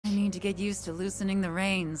need to get used to loosening the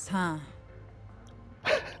reins, huh?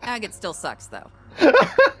 Agate still sucks, though.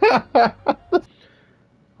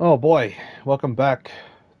 Oh boy, welcome back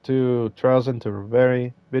to Trials into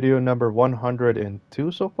Reverie, video number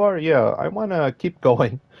 102 so far. Yeah, I want to keep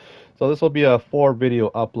going. So this will be a 4 video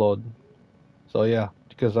upload. So yeah,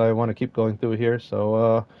 because I want to keep going through here.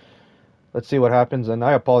 So let's see what happens. And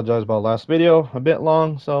I apologize about last video, a bit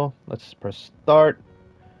long. So let's press start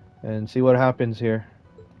and see what happens here.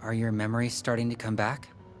 Are your memories starting to come back?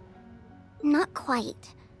 Not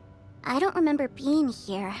quite. I don't remember being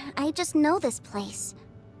here. I just know this place.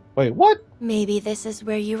 Wait, what? Maybe this is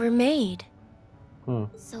where you were made.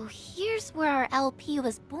 So here's where our LP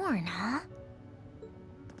was born, huh?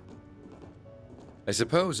 I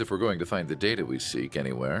suppose if we're going to find the data we seek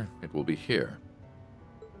anywhere, it will be here.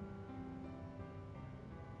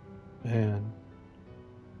 Man.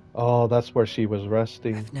 Oh, that's where she was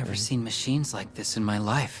resting. I've never seen machines like this in my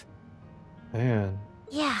life. Man.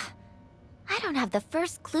 Yeah. I don't have the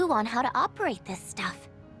first clue on how to operate this stuff.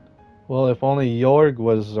 Well, if only Jorg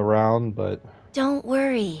was around, but... Don't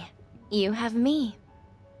worry. You have me.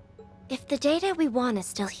 If the data we want is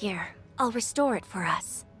still here, I'll restore it for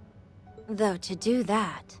us. Though to do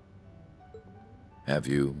that... Have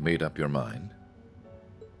you made up your mind?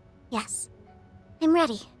 Yes. I'm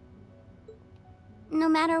ready. No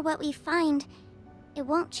matter what we find, it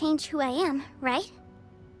won't change who I am, right?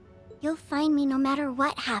 You'll find me no matter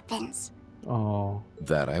what happens. Oh.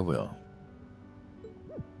 That I will.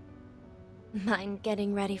 Mind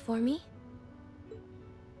getting ready for me?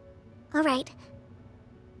 All right.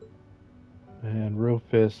 Man,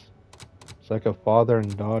 Rufus. It's like a father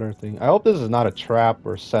and daughter thing. I hope this is not a trap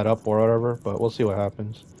or setup or whatever, but we'll see what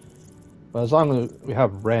happens. But as long as we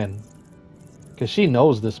have Ren. Because she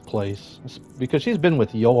knows this place. Because she's been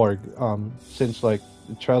with Jorg since like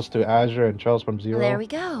Trails to Azure and Trails from Zero. There we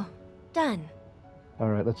go. Done.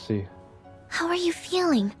 Alright, let's see. How are you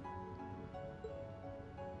feeling?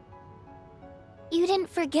 You didn't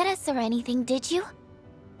forget us or anything, did you?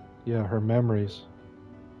 Yeah, her memories.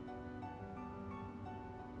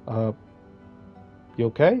 You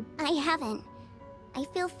okay? I haven't. I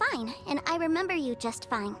feel fine, and I remember you just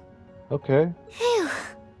fine. Okay. Phew.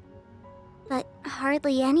 But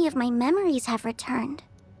hardly any of my memories have returned.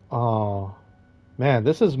 Oh. Man,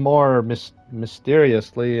 this is more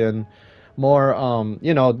mysteriously and more,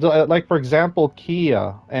 you know, like for example,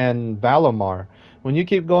 Kia and Valimar. When you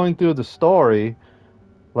keep going through the story,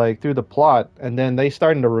 like through the plot, and then they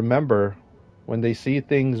starting to remember when they see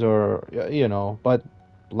things or, you know, but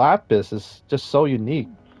Lapis is just so unique.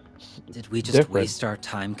 Did we just waste our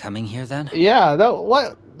time coming here then? Yeah,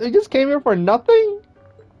 what? They just came here for nothing?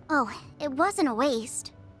 Oh, it wasn't a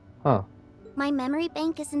waste. Huh. My memory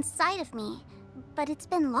bank is inside of me, but it's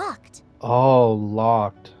been locked. Oh,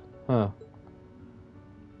 locked. Huh.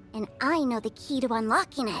 And I know the key to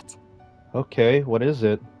unlocking it. Okay, what is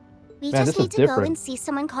it? We Man, just this need is to go different. and see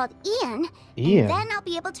someone called Ian, Ian? and then I'll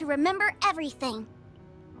be able to remember everything.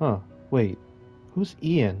 Huh. Wait. Who's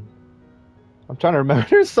Ian? I'm trying to remember.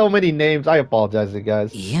 There's so many names. I apologize, you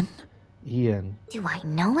guys. Ian? Ian. Do I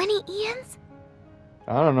know any Ians?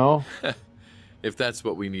 I don't know. If that's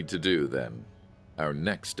what we need to do, then our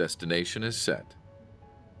next destination is set.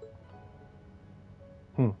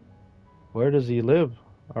 Where does he live?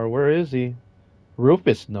 Or where is he?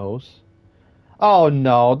 Rufus knows. Oh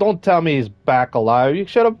no, don't tell me he's back alive. You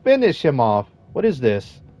should have finished him off. What is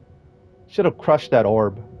this? Should have crushed that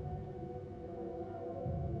orb.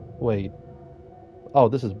 Wait. Oh,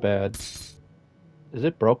 this is bad. Is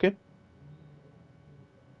it broken?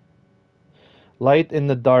 Light in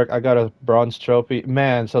the dark. I got a bronze trophy.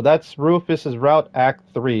 Man, so that's Rufus's route, Act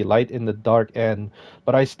 3, Light in the Dark End.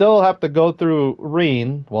 But I still have to go through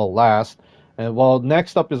Reen, well, last. And, well,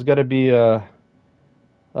 next up is going to be,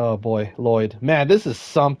 oh boy, Lloyd. Man, this is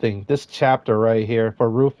something. This chapter right here for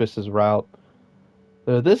Rufus's route.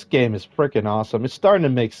 This game is freaking awesome. It's starting to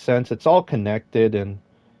make sense. It's all connected, and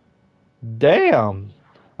damn.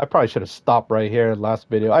 I probably should have stopped right here in the last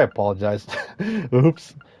video. I apologize.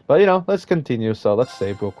 Oops. But, you know, let's continue. So, let's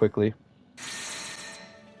save real quickly.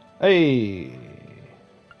 Hey.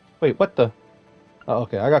 Wait, what the? Oh,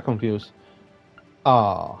 okay, I got confused.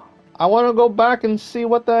 Ah. I want to go back and see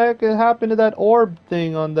what the heck happened to that orb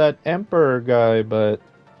thing on that Emperor guy, but...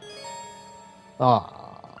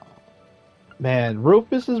 Ah. Man,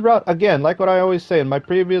 Rufus's route, again, like what I always say in my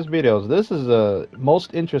previous videos, this is the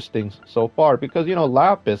most interesting so far, because, you know,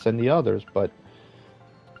 Lapis and the others, but...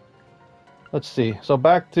 Let's see. So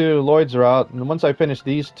back to Lloyd's route, and once I finish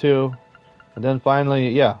these two, and then finally,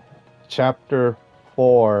 yeah, Chapter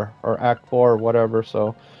 4, or Act 4, or whatever,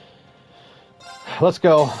 so... Let's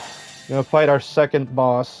go. Gonna fight our second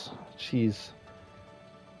boss. Jeez.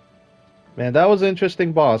 Man, that was an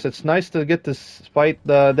interesting boss. It's nice to get to fight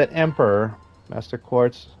that Emperor. Master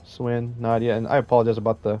Quartz, Swin, Nadia, and I apologize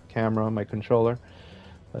about the camera on my controller.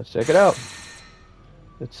 Let's check it out.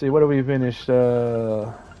 Let's see, what do we finish?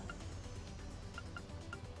 Let's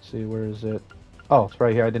see, where is it? Oh, it's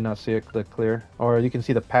right here. I did not see it click clear. Or you can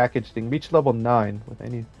see the package thing. Reach level 9 with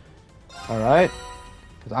any... Alright.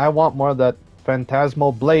 Because I want more of that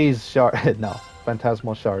Phantasmal Blaze shard. No,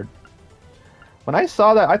 Phantasmal Shard. When I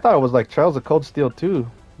saw that, I thought it was like Trials of Cold Steel 2.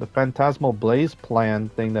 The Phantasmal Blaze plan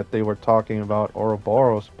thing that they were talking about,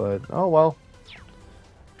 Ouroboros, but oh well.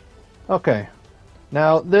 Okay.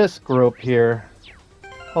 Now, this group here.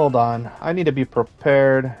 Hold on. I need to be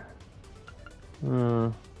prepared.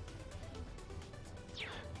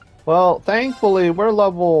 Well, thankfully, we're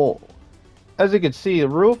level... As you can see,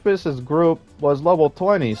 Rufus's group was level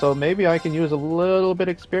 20, so maybe I can use a little bit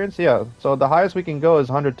experience. Yeah, so the highest we can go is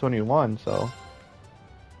 121, so...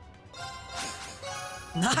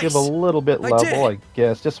 Nice. Give a little bit level, I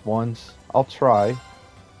guess, just once. I'll try.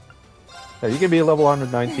 Yeah, you can be level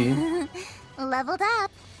 119. Leveled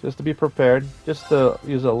up. Just to be prepared, just to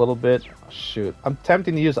use a little bit. Shoot, I'm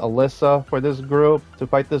tempting to use Alyssa for this group to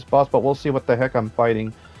fight this boss, but we'll see what the heck I'm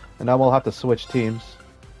fighting, and then we'll have to switch teams.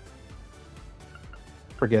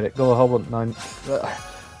 Forget it. Go level 9.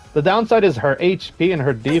 The downside is her HP and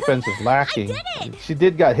her defense is lacking. She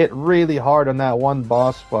did get hit really hard on that one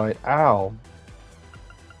boss fight. Ow.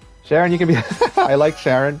 Sharon, you can be... I like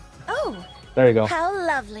Sharon. Oh. There you go. How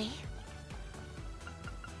lovely.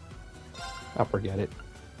 I'll forget it.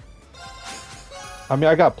 I mean,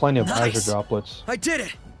 I got plenty of Nice. Azure droplets. I did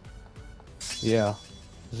it. Yeah.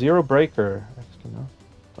 Zero breaker.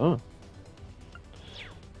 Oh.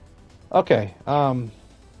 Okay. Let's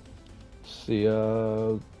see.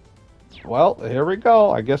 Well, here we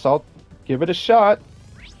go. I guess I'll give it a shot.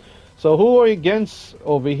 So who are we against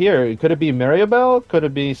over here? Could it be Maribel? Could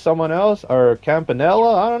it be someone else? Or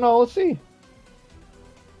Campanella? I don't know. Let's see.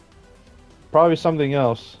 Probably something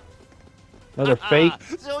else. Another fake.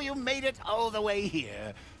 So you made it all the way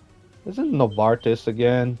here. This is Novartis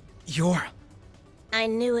again. You're... I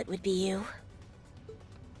knew it would be you.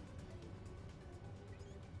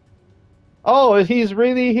 Oh, he's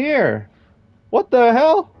really here. What the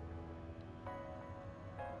hell?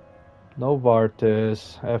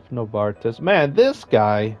 Novartis. F. Novartis. Man, this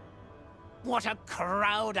guy. What a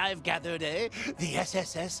crowd I've gathered, eh? The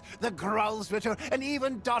SSS, the Growlsritter, and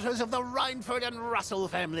even daughters of the Reinford and Russell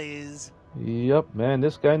families. Yep, man,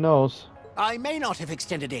 this guy knows. I may not have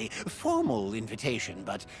extended a formal invitation,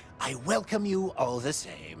 but I welcome you all the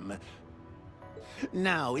same.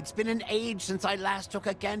 Now, it's been an age since I last took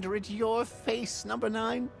a gander at your face, number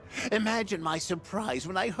 9. Imagine my surprise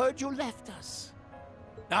when I heard you left us.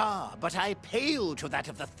 Ah, but I pale to that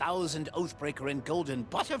of the 1,000 Oathbreaker and Golden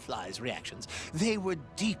Butterflies reactions. They were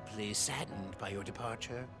deeply saddened by your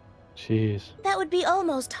departure. Jeez. That would be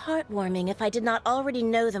almost heartwarming if I did not already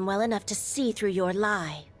know them well enough to see through your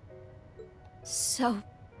lie. So,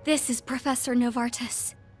 this is Professor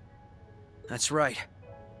Novartis. That's right.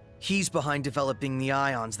 He's behind developing the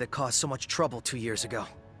ions that caused so much trouble 2 years ago.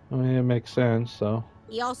 I mean, it makes sense, so.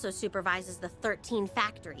 He also supervises the 13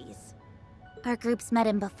 factories. Our groups met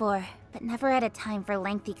him before, but never had a time for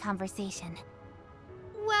lengthy conversation.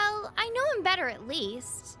 Well, I know him better at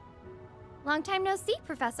least. Long time no see,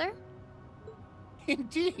 Professor.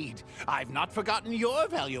 Indeed. I've not forgotten your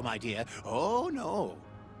value, my dear. Oh, no.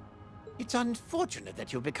 It's unfortunate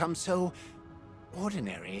that you've become so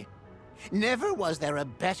ordinary. Never was there a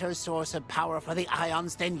better source of power for the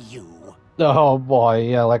ions than you. Oh boy,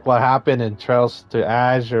 yeah, like what happened in Trails to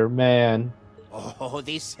Azure, man. Oh,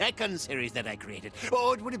 the second series that I created.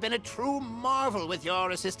 Oh, it would have been a true marvel with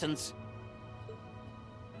your assistance.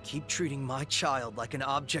 Keep treating my child like an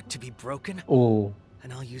object to be broken, Ooh.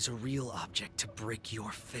 and I'll use a real object to break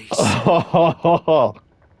your face.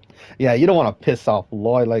 Yeah, you don't want to piss off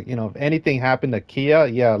Lloyd. Like, you know, if anything happened to Kia,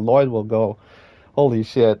 yeah, Lloyd will go, holy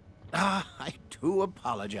shit. Ah, I do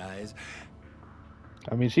apologize.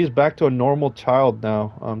 I mean, she's back to a normal child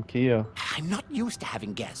now, Kia. I'm not used to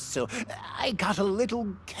having guests, so I got a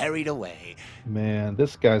little carried away. Man,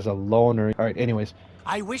 this guy's a loner. All right, anyways.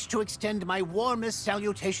 I wish to extend my warmest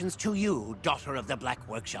salutations to you, daughter of the Black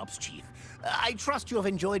Workshop's chief. I trust you have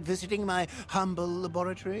enjoyed visiting my humble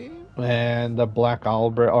laboratory. And the Black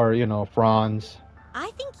Albert, or, you know, Franz. I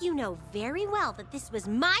think you know very well that this was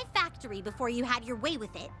my factory before you had your way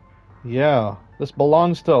with it. Yeah, this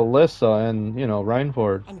belongs to Alyssa and, you know,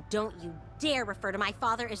 Reinford. And don't you dare refer to my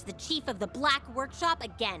father as the chief of the Black Workshop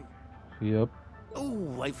again. Yep.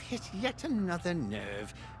 Oh, I've hit yet another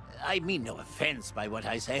nerve. I mean no offense by what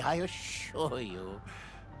I say, I assure you.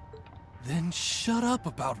 Then shut up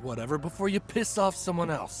about whatever before you piss off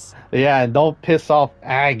someone else. Yeah, and don't piss off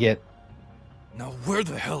Agate. Now where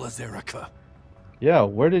the hell is Erica? Yeah,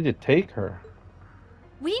 where did you take her?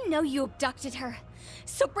 We know you abducted her,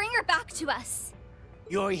 so bring her back to us.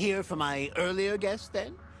 You're here for my earlier guests,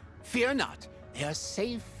 then? Fear not, they are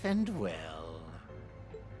safe and well.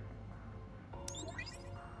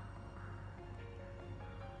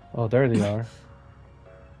 Oh, there they are.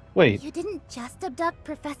 Wait. You didn't just abduct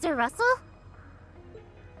Professor Russell?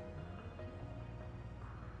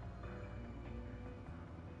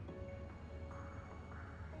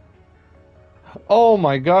 Oh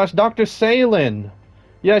my gosh, Dr. Salen.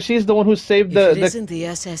 Yeah, she's the one who saved the... If it isn't the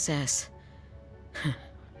SSS.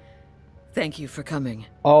 Thank you for coming.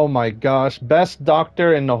 Oh my gosh, best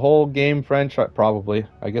doctor in the whole game franchise, probably.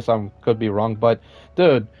 I guess I could be wrong, but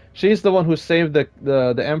dude, she's the one who saved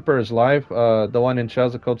the Emperor's life, the one in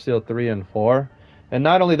Trails of Cold Steel 3 and 4. And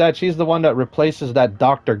not only that, she's the one that replaces that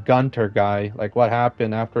Dr. Gunter guy. Like what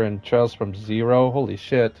happened after in Trails from Zero. Holy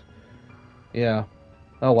shit. Yeah.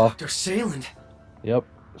 Oh well. Dr. Salen. Yep.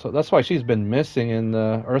 So that's why she's been missing in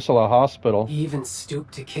the Ursula Hospital. He even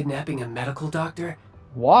stooped to kidnapping a medical doctor?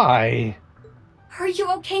 Why? Are you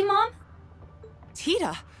okay, Mom?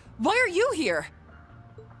 Tita, why are you here?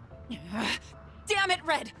 Damn it,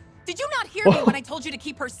 Red! Did you not hear me when I told you to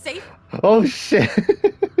keep her safe? Oh shit.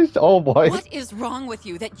 Oh boy. What is wrong with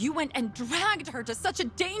you that you went and dragged her to such a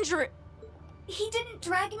danger? He didn't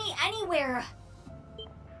drag me anywhere.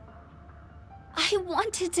 I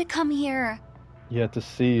wanted to come here. Yeah, to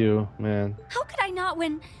see you, man. How could I not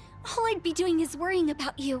when all I'd be doing is worrying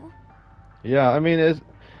about you? Yeah, I mean,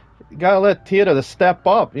 you gotta let Tita to step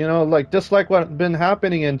up, you know, like just like what's been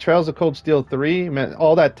happening in Trails of Cold Steel 3, man,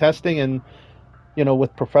 all that testing and, you know,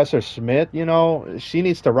 with Professor Smith, you know, she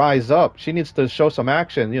needs to rise up. She needs to show some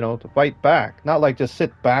action, you know, to fight back. Not like just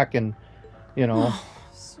sit back and, you know. Oh,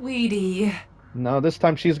 sweetie. No, this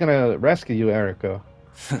time she's gonna rescue you, Erica.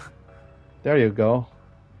 There you go.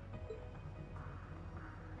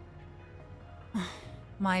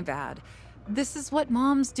 My bad. This is what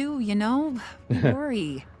moms do, you know? We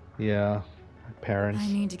worry. Yeah, parents.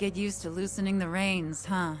 I need to get used to loosening the reins,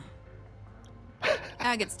 huh?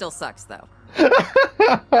 Agate still sucks, though.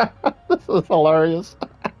 This is hilarious.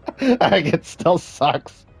 Agate still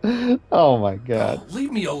sucks. Oh my god. Oh,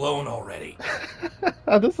 leave me alone already.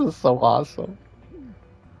 This is so awesome.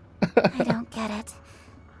 I don't get it.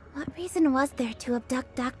 What reason was there to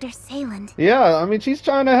abduct Dr. Salen? Yeah, I mean, she's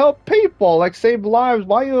trying to help people, like save lives.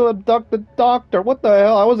 Why you abduct the doctor? What the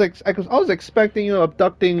hell? I was expecting you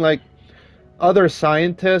abducting like other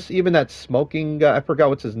scientists, even that smoking guy. I forgot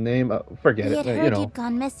what's his name. Forget We it. had heard You know. you'd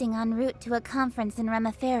gone missing en route to a conference in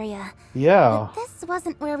Remeferia. Yeah. But this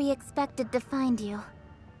wasn't where we expected to find you.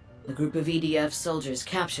 A group of EDF soldiers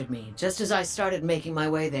captured me just as I started making my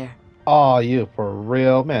way there. Oh, you for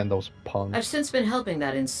real, man? Those punks. I've since been helping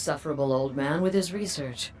that insufferable old man with his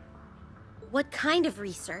research. What kind of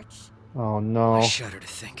research? Oh no. I shudder to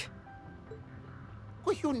think.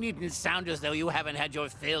 Well, you needn't sound as though you haven't had your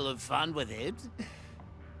fill of fun with it.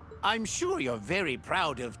 I'm sure you're very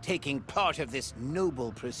proud of taking part of this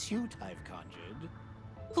noble pursuit I've conjured.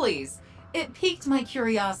 Please, it piqued my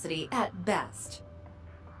curiosity at best.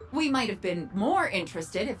 We might have been more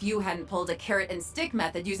interested if you hadn't pulled a carrot and stick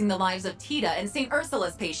method using the lives of Tita and St.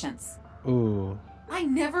 Ursula's patients. Ooh. I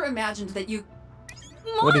never imagined that you...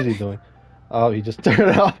 What is he doing? Oh, he just turned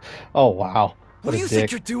it off. Oh wow. What do you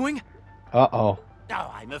think you're doing? Uh-oh.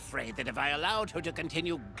 Oh, I'm afraid that if I allowed her to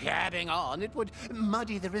continue gabbing on, it would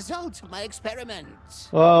muddy the results of my experiments.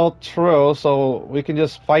 Well, true. So we can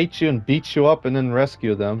just fight you and beat you up and then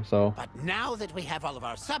rescue them. So. But now that we have all of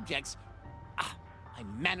our subjects, my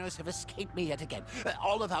manners have escaped me yet again.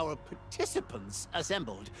 All of our participants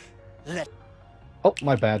assembled. Oh,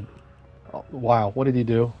 my bad. Oh, wow, what did he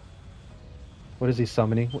do? What is he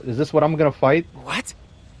summoning? Is this what I'm gonna fight? What?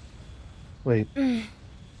 Wait.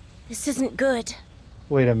 This isn't good.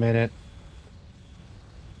 Wait a minute.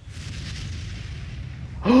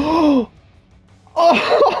 Oh!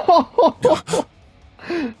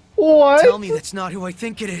 What? Tell me that's not who I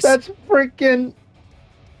think it is. That's freaking...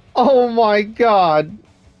 Oh my god.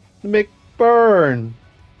 McBurn.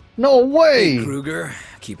 No way! Hey, Kruger.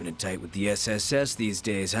 Keeping it tight with the SSS these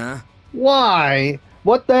days, huh? Why?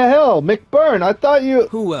 What the hell? McBurn, I thought you...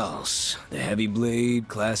 Who else? The Heavy Blade,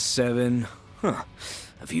 Class 7? Huh.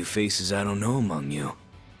 A few faces I don't know among you.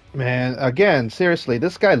 Man, again, seriously,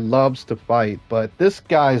 this guy loves to fight, but this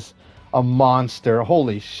guy's a monster.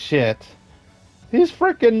 Holy shit. He's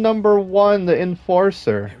freaking #1, the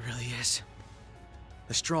Enforcer. It really is.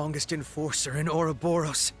 The strongest enforcer in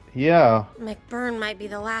Ouroboros. Yeah. McBurn might be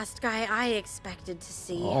the last guy I expected to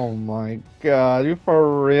see. Oh my god, you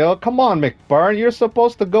for real? Come on, McBurn, you're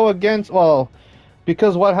supposed to go against, well,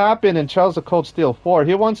 because what happened in Charles the Cold Steel 4,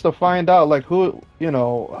 he wants to find out, like, who, you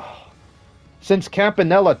know, since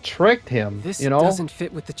Campanella tricked him, this you know? doesn't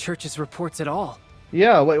fit with the church's reports at all.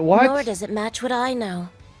 Yeah, wait, what? Nor does it match what I know.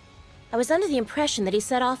 I was under the impression that he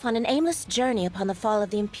set off on an aimless journey upon the fall of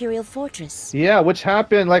the Imperial Fortress. Yeah, which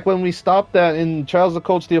happened, like, when we stopped that in Charles the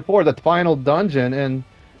Cold Steel 4, the final dungeon, and,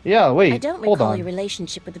 yeah, wait, I don't hold recall on. your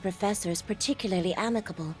relationship with the Professor as particularly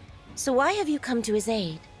amicable, so why have you come to his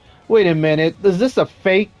aid? Wait a minute, is this a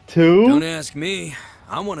fake too? Don't ask me.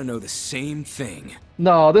 I want to know the same thing.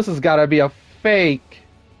 No, this has gotta be a fake.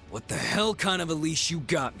 What the hell kind of a leash you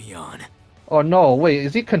got me on? Oh no, wait,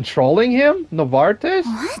 is he controlling him? Novartis?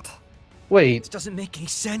 What? Wait. This doesn't make any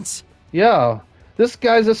sense. Yeah, this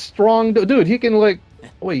guy's a strong dude. He can, like,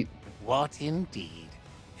 wait. What indeed?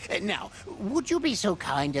 Now, would you be so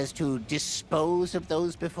kind as to dispose of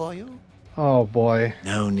those before you? Oh boy.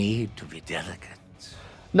 No need to be delicate.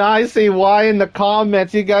 Now I see why in the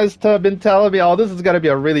comments you guys have been telling me, oh, this is gonna be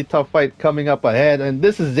a really tough fight coming up ahead, and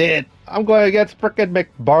this is it. I'm going against frickin'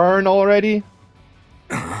 McBurn already.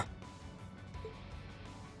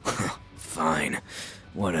 Fine.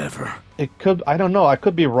 Whatever. It could, I don't know, I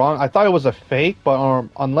could be wrong. I thought it was a fake, but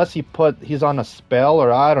unless he's on a spell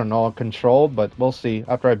or I don't know, controlled, but we'll see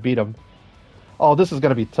after I beat him. Oh, this is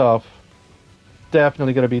gonna be tough.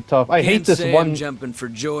 Definitely gonna be tough. I hate this Can't say one. I'm jumping for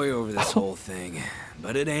joy over this whole thing,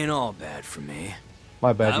 but it ain't all bad for me.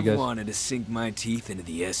 My bad, you guys. I've wanted to sink my teeth into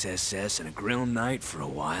the SSS and a grill night for a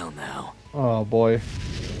while now. Oh boy.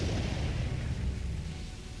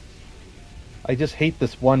 I just hate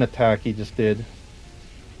this one attack he just did.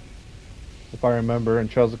 If I remember, in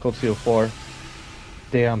Charles the Cold Steel 4.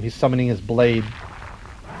 Damn, he's summoning his blade.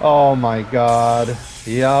 Oh my god.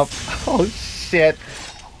 Yup. Oh shit.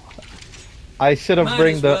 I should have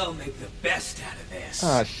bring the... well make the best out of this.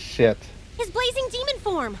 Ah shit. His blazing demon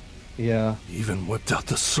form! Yeah. Even whipped out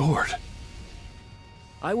the sword.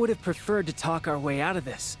 I would have preferred to talk our way out of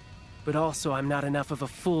this, but also I'm not enough of a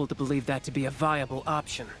fool to believe that to be a viable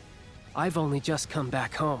option. I've only just come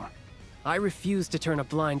back home. I refuse to turn a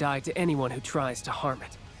blind eye to anyone who tries to harm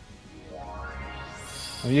it.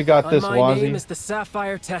 You got this, My Wazzy. name is the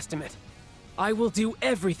Sapphire Testament. I will do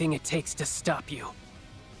everything it takes to stop you.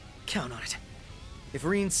 Count on it. If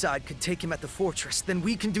Reen's side could take him at the fortress, then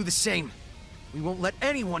we can do the same. We won't let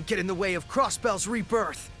anyone get in the way of Crossbell's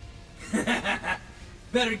rebirth.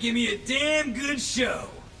 Better give me a damn good show.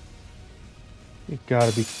 You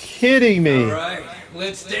gotta be kidding me. Alright,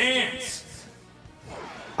 let's dance.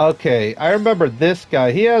 Okay, I remember this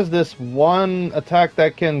guy. He has this one attack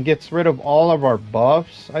that gets rid of all of our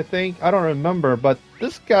buffs, I think. I don't remember, but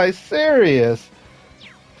this guy's serious.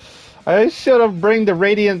 I should have bring the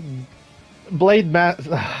Radiant Blade Mass,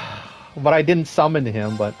 but I didn't summon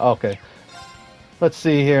him, but okay. Let's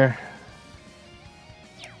see here.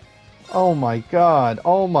 Oh my god,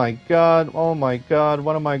 oh my god, oh my god.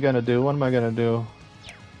 What am I gonna do? What am I gonna do?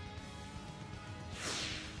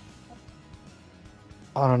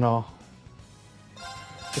 I don't know.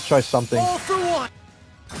 Let's try something. All for one.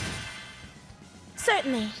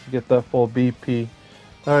 Certainly. To get that full BP.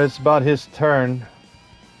 Alright, it's about his turn.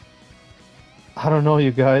 I don't know,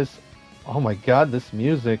 you guys. Oh my god, this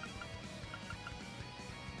music.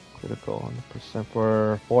 Critical 100%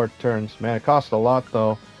 for 4 turns. Man, it costs a lot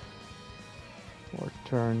though. 4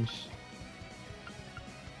 turns.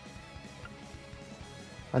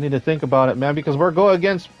 I need to think about it, man, because we're going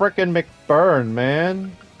against frickin' McBurn,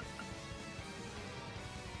 man.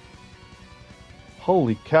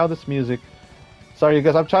 Holy cow, this music. Sorry, you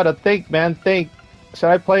guys, I'm trying to think, man. Think. Should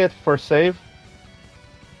I play it for save?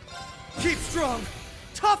 Keep strong.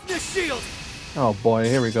 Toughness shield. Oh boy,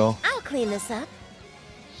 here we go. I'll clean this up.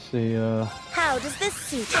 Let's see, How does this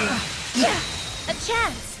suit you? A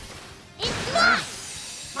chance!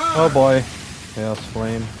 oh boy. Chaos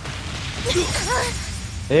Flame.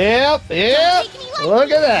 Yep, yep. Look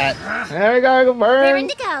at that. There we go, burn. Raring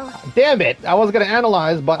to go. Damn it. I was going to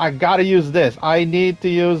analyze, but I got to use this. I need to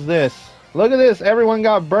use this. Look at this. Everyone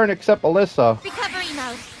got burned except Alyssa. Recovery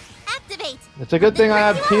mode. Activate. It's a good thing I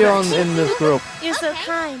have Tion in this group. You're so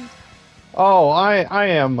kind. Oh, I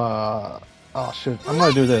am, oh shoot. I'm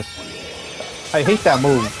going to do this. I hate that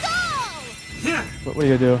move. What will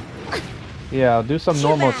you do? Yeah, do some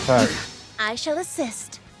normal attacks. I shall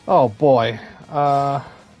assist. Oh boy.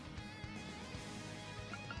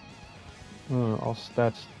 All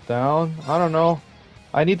stats down. I don't know.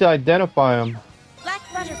 I need to identify him. Black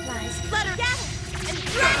butterflies flutter down and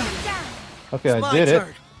drag them down. Okay, I did it.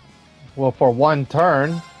 Well, for one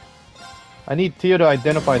turn. I need Tio to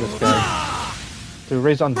identify this guy. To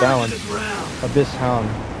raise unbalance. Abyss Hound.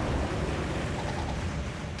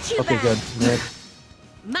 Okay, good. Next.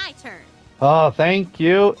 My turn. Oh, thank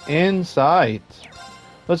you. Insight.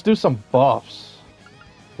 Let's do some buffs.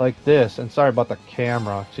 Like this. And sorry about the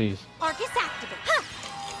camera. Jeez. Arcus activate. Huh.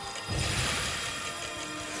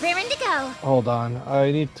 Raring to go. Hold on.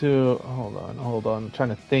 I need to... Hold on. I'm trying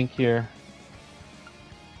to think here.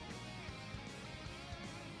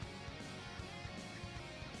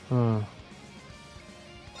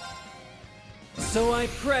 So I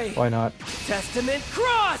pray. Why not? Testament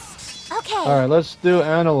crossed! Okay. Alright, let's do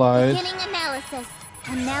analyze. Beginning analysis.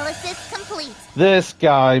 Analysis complete. This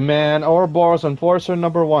guy, man. Ouroboros Enforcer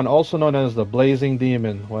number 1, also known as the Blazing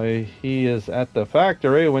Demon. Why he is at the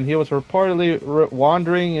factory when he was reportedly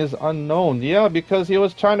wandering is unknown. Yeah, because he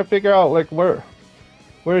was trying to figure out, like, where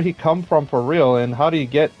he come from for real and how do you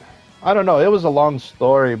get... I don't know. It was a long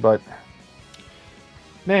story, but...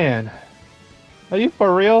 Man. Are you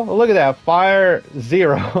for real? Look at that. Fire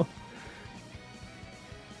 0.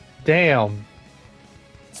 Damn.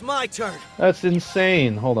 It's my turn. That's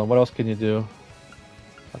insane. Hold on. What else can you do?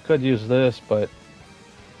 I could use this, but...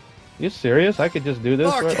 You serious? I could just do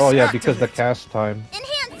this? Right? Oh, yeah, because the cast time.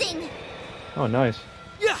 Enhancing. Oh, nice.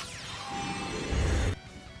 Yeah.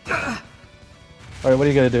 Alright, what are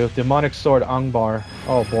you gonna do? Demonic Sword Angbar.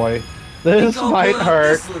 Oh, boy. This might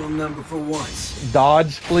hurt. This little number for once.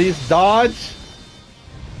 Dodge, please. Dodge!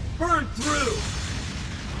 Burn through!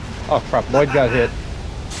 Oh, crap. Lloyd got hit.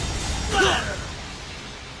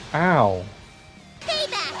 Ow.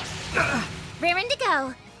 Payback. Raring to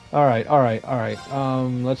go. Alright.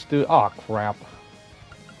 Let's do... Oh, crap.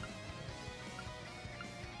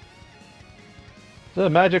 Is it a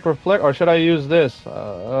magic reflect, or should I use this?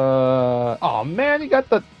 Oh, man, you got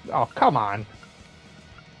the... Oh, come on.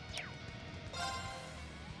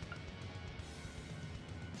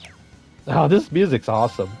 Oh, this music's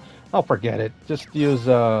awesome. I'll forget it. Just use,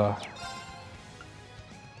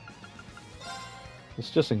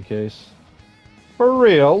 It's just in case. For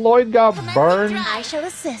real, Lloyd got burned. I shall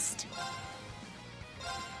assist.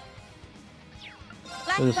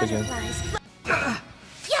 Do this again. Yeah.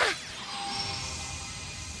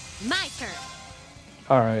 My turn.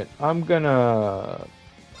 Alright, I'm gonna...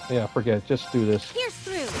 Yeah, forget it. Just do this. Pierce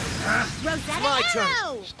through. Rosetta My turn.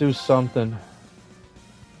 arrow. Just do something.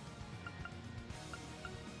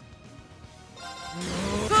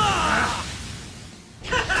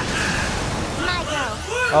 My go.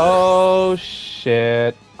 Oh,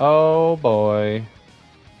 shit. Oh, boy.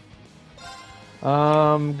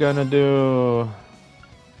 I'm gonna do...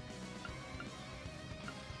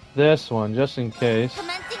 this one, just in case.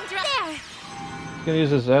 Commencing there. He's gonna use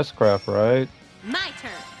his S-Craft, right? My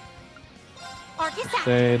turn. Arcus activate.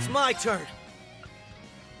 Shade. It's my turn.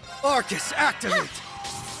 Arcus activate.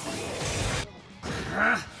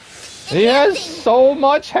 He has so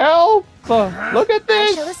much health! Look at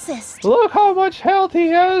I shall this! assist. Look how much health he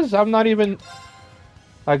has! I'm not even...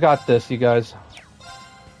 I got this, you guys.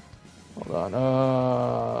 Hold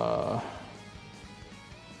on,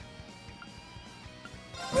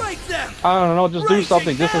 Break them. I don't know, just do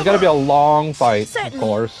something. This is gonna be a long fight, Certainly. of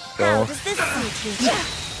course, How so... does this suit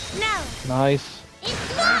you? No. Nice.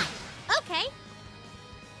 It's not. Okay.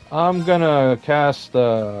 I'm gonna cast,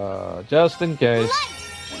 just in case.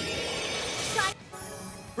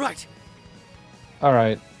 Right.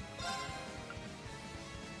 Alright.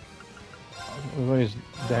 Raise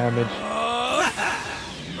damage.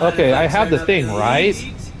 Okay, I have the thing, right?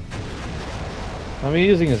 I'm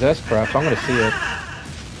using his S-Craft, so I'm gonna see it.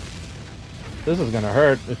 This is gonna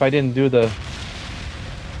hurt if I didn't do the...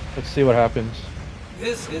 Let's see what happens.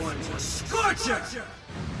 This one's a scorcher!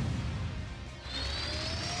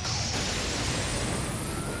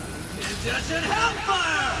 Iridescent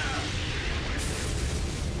Hellfire!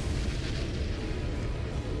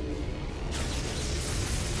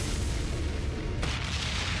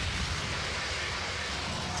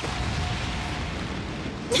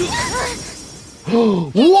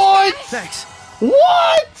 What? Thanks.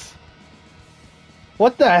 What?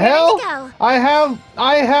 What the hell? go. I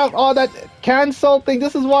have all that cancel thing.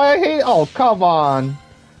 This is why I hate. Oh, come on.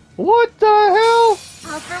 What the hell?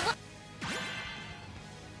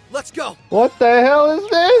 Let's go. What the hell is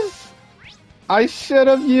this? I should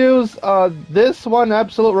have used this one,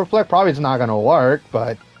 Absolute Reflect. Probably it's not gonna work,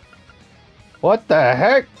 but what the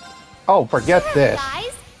heck? Oh, forget this.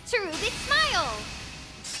 Guys, cherubic smile.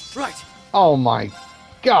 Right. Oh my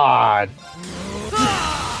god.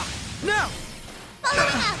 Now.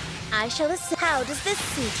 I shall assist. How does this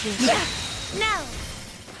suit you? No.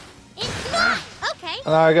 It's Okay.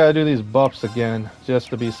 I gotta do these buffs again, just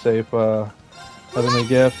to be safe. Heavenly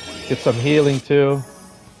Gift. Get some healing, too.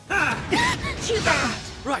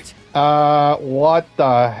 Right. What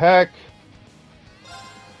the heck?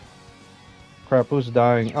 Crap, who's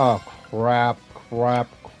dying? Oh, crap.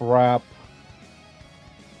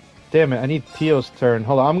 Damn it, I need Tio's turn.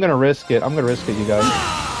 Hold on, I'm gonna risk it. You guys.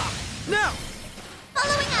 Now.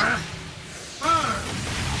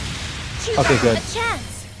 Okay, good. A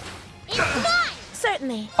chance.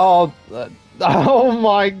 Certainly. Oh, oh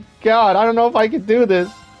my god, I don't know if I can do this.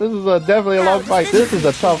 This is definitely a long fight. This is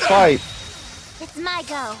a tough fight. It's my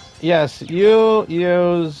go. Yes, you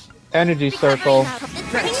use energy circle.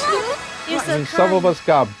 You're so Some of us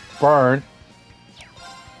got burnt.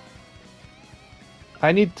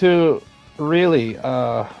 I need to really,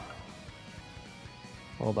 hold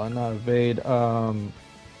on, not evade,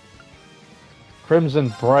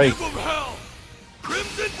 Crimson Break.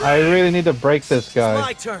 I really need to break this guy.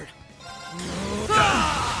 My turn.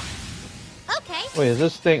 Okay. Wait, is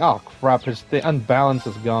this thing, oh crap, his thing, unbalance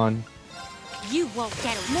is gone. You won't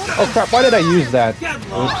get it. Oh crap, why did I use that?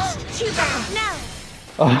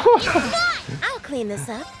 I'll clean this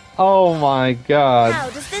up. Oh my god. How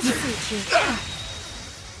does this suit you?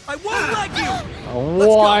 I won't let you.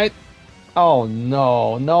 What? Oh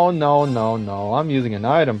no, no. I'm using an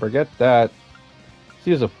item, forget that. Let's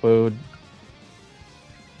use a food.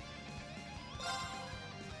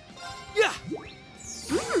 Yeah.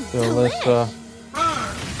 Alyssa.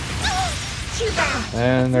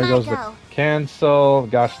 And there goes the cancel.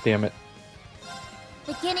 Gosh damn it.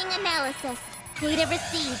 Beginning analysis. Data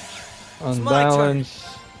received. Unbalance.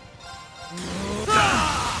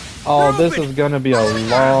 Oh, this is gonna be a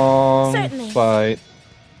long fight.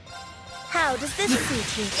 How does this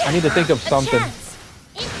suit you? I need to think of something.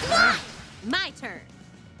 My turn.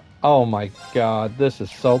 Oh my god, this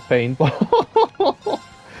is so painful.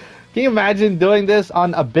 Can you imagine doing this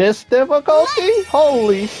on Abyss difficulty?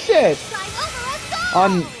 Holy shit!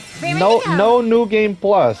 On no new game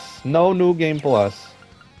plus. No new game plus.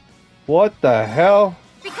 What the hell?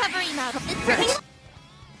 Recovery mode.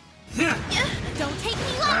 Don't take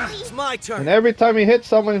me lightly. It's my turn. And every time you hit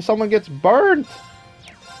someone, someone gets burned.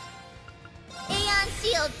 Aeon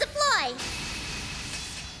shield deploy.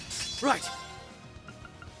 Right.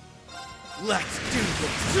 Let's do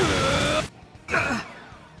this.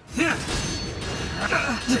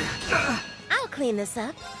 I'll clean this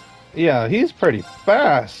up. Yeah, he's pretty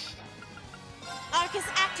fast. Arcus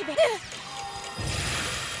activate.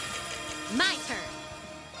 My turn.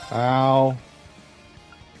 Ow.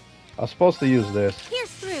 I was supposed to use this. Pierce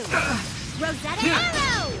through. Rosetta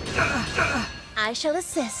arrow. I shall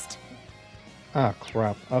assist. Ah,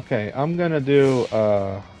 crap. Okay, I'm gonna do,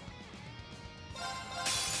 Oh.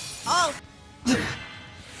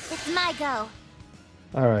 It's my go.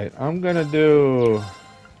 Alright, I'm gonna do...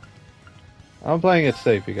 I'm playing it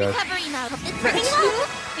safe, you guys. Recovery mode.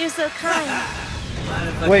 You're so kind.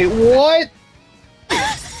 Wait, what?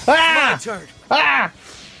 My turn. Ah!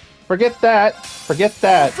 Forget that. Forget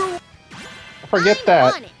that. Forget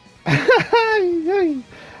that.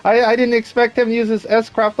 I didn't expect him to use his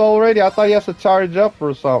S-Craft already. I thought he has to charge up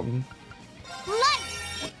or something.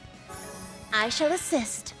 I shall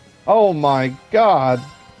assist. Oh my god.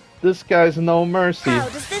 This guy's no mercy. How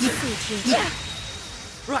does this suit you?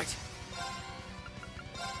 Right.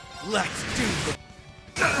 Let's do this.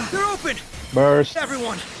 They're open. Burst.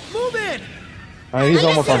 Everyone, move in. He's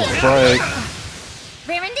almost on break.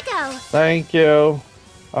 Raring to go. Thank you.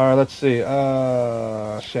 Alright, let's see.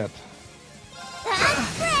 Shit.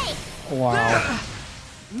 Wow.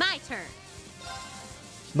 My turn.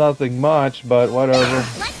 It's nothing much, but whatever.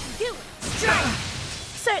 Let's do it. Strike.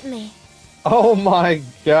 Certainly. Oh my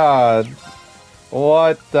god.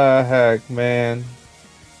 What the heck, man?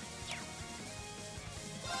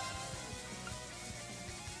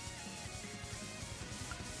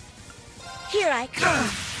 Here I come.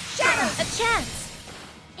 Shadow, a chance.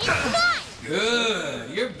 It's mine. Good.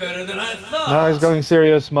 You're better than I thought. Now he's going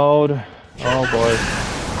serious mode. Oh boy.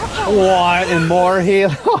 What? And more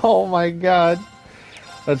heal? Oh my god.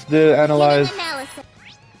 Let's do analyze.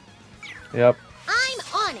 Yep. I'm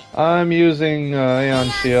on it. I'm using Aeon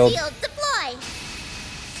Shield. Deploy.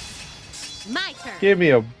 My turn. Give me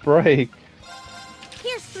a break.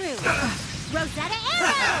 Pierce through. Rosetta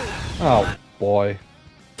arrow. Oh boy.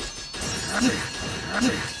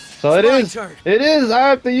 So it is. It is. I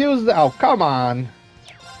have to use the. Oh come on.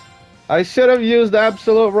 I should have used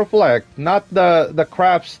Absolute Reflect, not the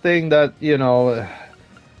craps thing that you know.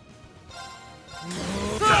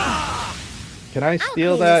 Can I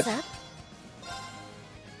steal that?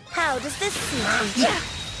 How does this suit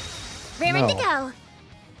you? Raring to go.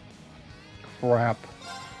 Crap.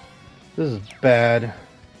 This is bad.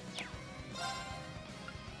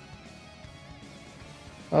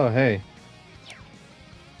 Oh, hey.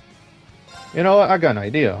 You know what? I got an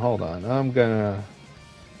idea. Hold on. I'm gonna...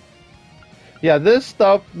 Yeah, this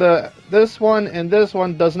stuff, this one and this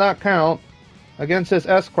one does not count against his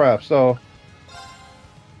S-craft, so...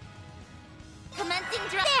 Commencing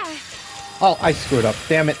there. Oh, I screwed up.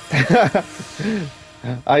 Damn it.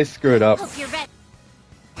 I screwed up. Hope you're ready.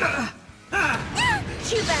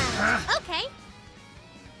 Too bad. Okay.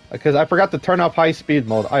 Because I forgot to turn off high speed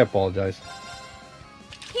mode. I apologize.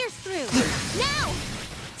 Pierce through. Now.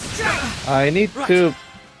 Strike. I need to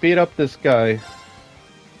beat up this guy.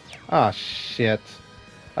 Ah, shit.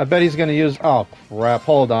 I bet he's gonna use... Oh, crap.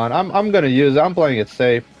 Hold on. I'm gonna use it. I'm playing it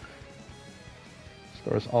safe.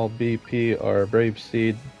 Stores all BP or Brave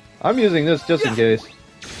Seed. I'm using this just in case.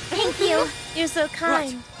 Thank you. You're so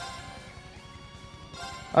kind.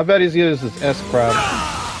 I bet he's used his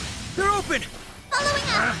S-craft. They're open! Following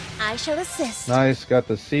up. I shall assist. Nice. Got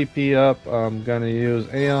the CP up. I'm gonna use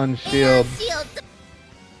Aeon Shield.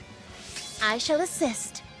 I shall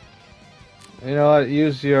assist. You know what?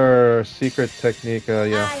 Use your secret technique.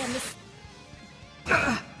 Yeah.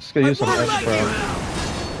 Just gonna use some S-craft.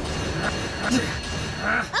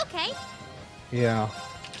 Okay. Yeah.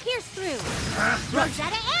 Pierce through.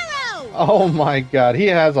 Rosetta arrow. Oh my god, he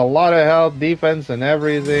has a lot of health, defense, and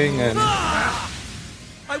everything, and... I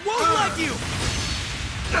won't let you!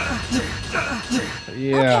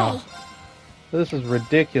 Yeah. Okay. This is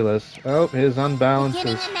ridiculous. Oh, his unbound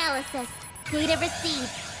Beginning is... analysis. Data received.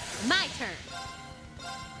 My turn.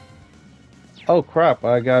 Oh crap,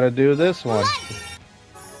 I gotta do this one.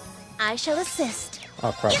 I shall assist.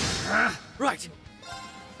 Oh crap. Right.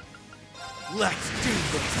 Let's do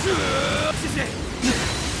this. This is it.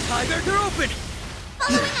 Tiebreaker open.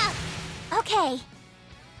 Following up. Okay.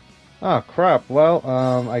 Oh crap, well,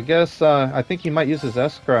 I guess, I think he might use his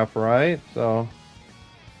S-craft, right? So,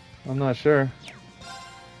 I'm not sure.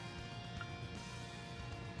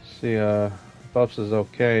 Let's see, Buffs is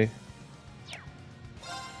okay.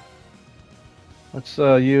 Let's,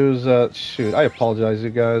 use, shoot, I apologize, you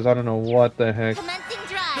guys, I don't know what the heck. Commencing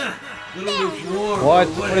drive. What?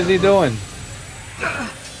 What is he doing?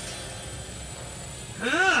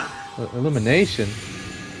 Illumination?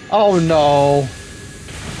 Oh no!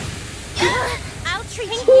 I'll treat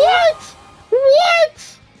you. What?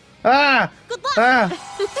 What? Ah! Good luck.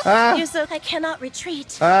 Ah! You're so I cannot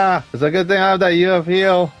retreat. Ah! It's a good thing I have that UF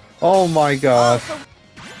heal. Oh my gosh.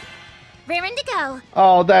 Raring to go.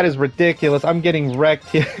 Oh, that is ridiculous. I'm getting wrecked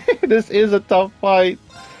here. This is a tough fight.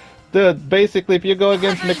 Dude, basically, if you go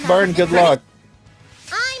against McBurn, good luck.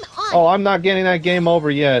 I'm on. Oh, I'm not getting that game over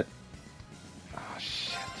yet. Oh,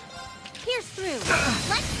 shit. Pierce through.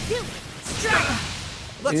 Let's do it. Strike.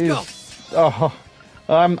 Let's go. Oh,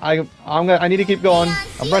 I need to keep going.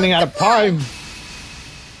 I'm running out of time.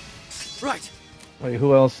 Right. Wait,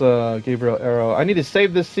 who else? Gabriel Arrow. I need to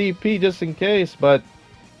save this CP just in case, but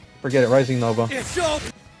forget it. Rising Nova. It's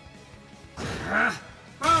open.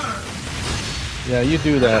 Yeah, you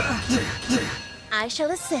do that. I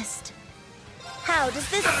shall assist. How does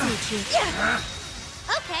this suit you?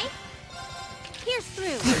 Okay. Pierce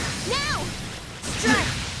through. Now. Strike.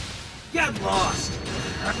 Get lost.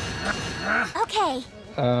 Okay.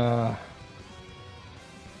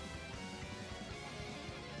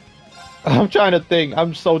 I'm trying to think.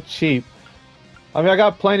 I'm so cheap. I mean, I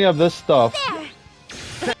got plenty of this stuff.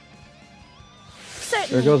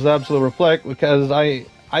 There goes the absolute reflect because I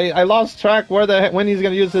lost track when he's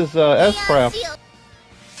gonna use his S-craft.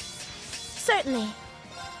 Certainly.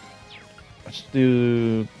 Let's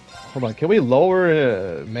do. Hold on. Can we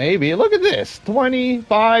lower? Maybe. Look at this.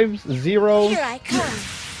 25 0. Here I come.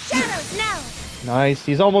 Shadows now. Nice.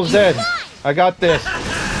 He's almost dead. I got this.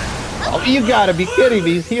 Oh, you gotta be kidding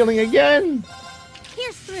me. He's healing again.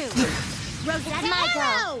 Pierce through. Rosetta my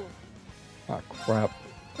go. Oh crap.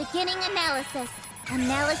 Beginning analysis.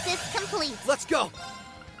 Analysis complete. Let's go.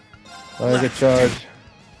 Target charge.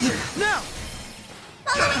 Now.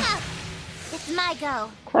 Following up. It's my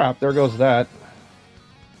go. Crap. There goes that.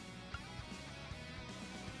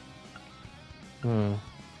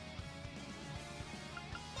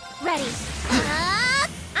 Ready.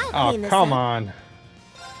 I'll clean Oh, this come up. on.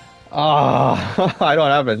 Ah, I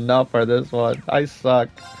don't have enough for this one. I suck.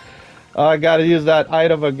 I gotta use that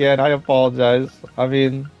item again. I apologize. I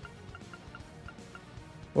mean,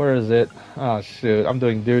 where is it? Oh, shoot. I'm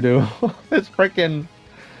doing doo-doo. It's freaking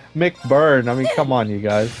McBurn. I mean, come on, you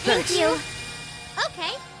guys. Thank you.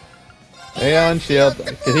 Okay. Aeon Shield.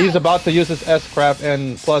 He's about to use his S-craft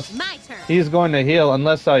and plus... My turn. He's going to heal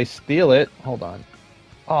unless I steal it. Hold on.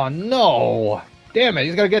 Oh no! Damn it!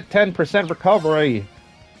 He's gonna get 10% recovery.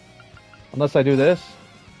 Unless I do this.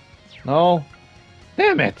 No.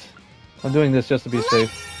 Damn it! I'm doing this just to be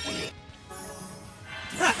safe.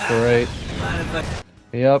 Great.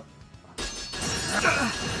 Yep.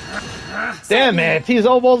 Damn it! He's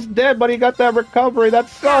almost dead, but he got that recovery. That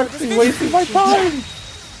sucks. He's wasting my time.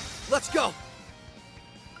 Let's go.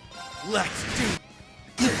 Let's do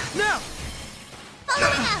now.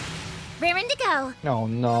 Following up. Raring to go. Oh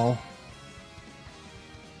no.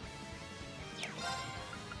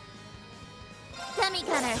 Dummy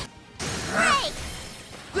gunner. Break.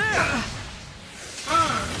 There.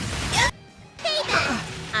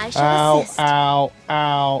 I shall Ow! assist. Ow!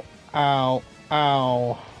 Ow! Ow!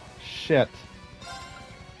 Ow! Shit.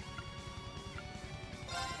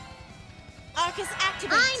 Arcus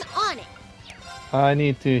activate. I'm on it. I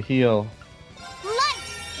need to heal.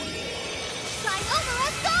 Slide over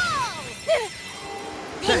us all.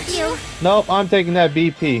 Thank you. Nope, I'm taking that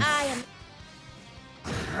BP. I am.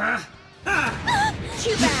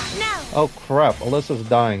 Too bad. No. Oh crap, Alyssa's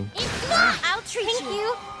dying. I'll treat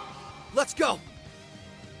you. Let's go.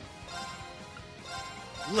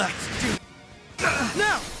 Let's do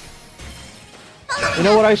now. You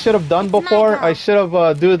know what I should have done before? I should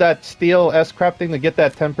have do that steel S-crap thing to get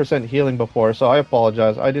that 10% healing before, so I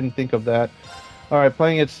apologize. I didn't think of that. Alright,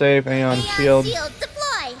 playing it safe. Aeon shield.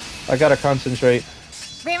 Deploy. I gotta concentrate.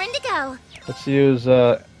 Raring to go. Let's use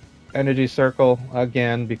energy circle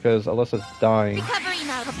again because Alyssa's dying. Recovery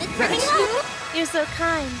mode. Thank you. You're so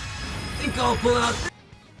kind. Think I'll pull out.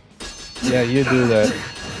 Yeah, you do that.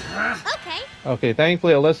 Okay. Okay,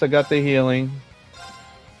 thankfully Alyssa got the healing.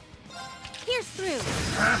 Pierce through.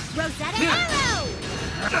 Rosetta arrow.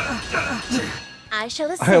 I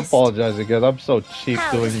shall assist. I apologize again. I'm so cheap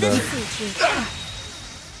How doing does this that. suit you?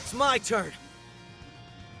 It's my turn.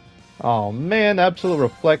 Oh man, absolute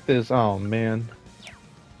reflect is. Oh man.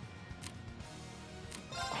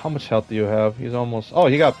 How much health do you have? He's almost. Oh,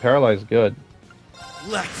 he got paralyzed. Good.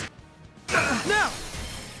 Let's now.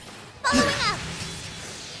 Following up.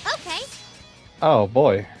 Okay. Oh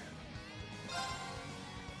boy.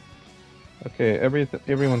 Okay,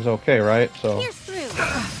 everyone's okay, right? So. Pierce through.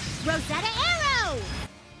 Rosetta arrow.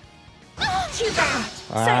 Too bad.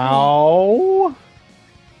 Ow.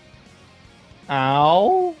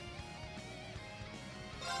 Ow.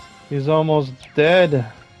 He's almost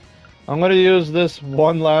dead. I'm gonna use this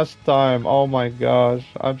one last time. Oh my gosh,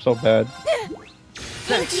 I'm so bad.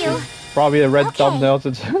 Thank you. Probably a red thumbnail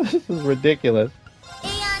since this is ridiculous.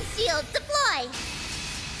 Aeon shield deploy.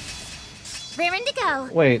 Raring to go.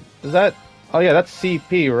 Wait, is that? Oh yeah, that's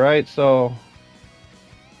CP, right? So,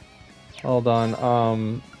 hold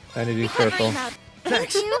on. Energy circle.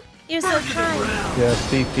 Thank you. You're so kind. Yeah,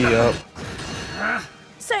 CP up.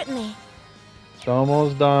 Certainly. It's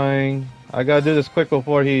almost dying. I gotta do this quick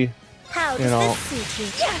before he. How You does know. this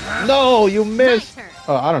suit you? No, you missed.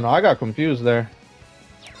 I don't know. I got confused there.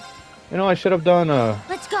 You know, I should have done.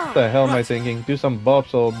 Let's go. What the hell am I thinking? Do some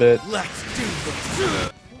buffs a little bit. Let's do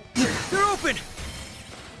this. They're open.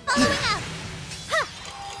 Following up.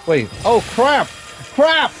 Wait. Oh crap!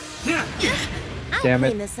 Crap! I'll Damn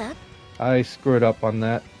clean it! this up. I screwed up on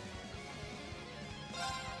that.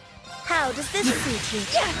 How does this suit you?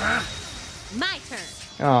 My turn.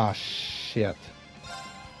 Ah, shit.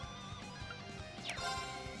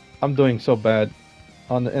 I'm doing so bad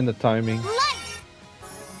in the timing.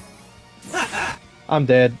 I'm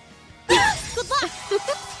dead. Good luck.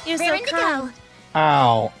 You're so Raring to kind. go.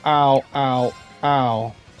 Ow, ow, ow,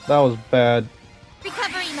 ow. That was bad.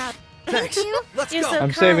 Recovery mode. Thanks. Let's You're go. so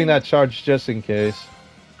I'm saving that charge just in case.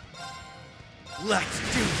 Let's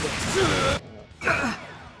do this.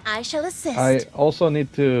 I shall assist. I also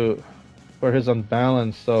need to for his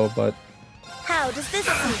unbalance though, but How does this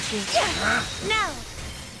suit you? No.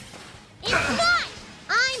 It's mine.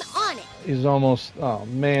 I'm on it. he's almost. Oh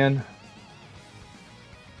man.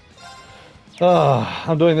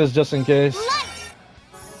 I'm doing this just in case.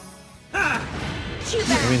 I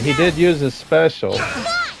mean, he did use his special.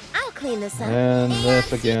 I'll clean this up. And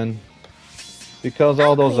this again. Because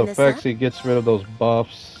all those clean this effects, up. he gets rid of those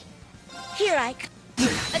buffs. Here a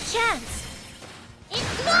chance.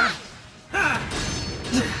 It's mine.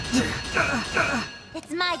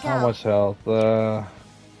 It's my go. How much health? I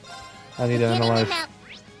need to Getting analyze. him out.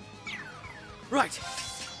 Right.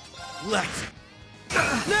 Let's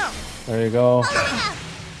now. There you go.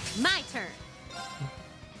 My turn.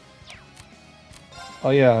 Oh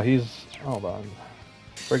yeah, he's. Hold on.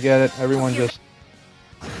 Forget it. Everyone just.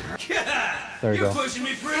 There you go. Pushing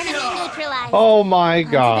me pretty Enemy hard. neutralized. Oh my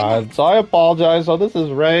god. So I apologize. So this is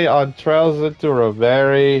Ray on Trails into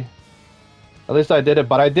Reverie. At least I did it,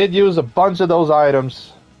 but I did use a bunch of those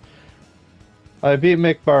items. I beat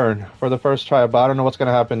McBurn for the first try, but I don't know what's going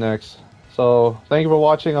to happen next. So thank you for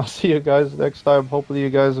watching. I'll see you guys next time. Hopefully you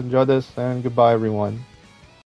guys enjoy this, and goodbye everyone.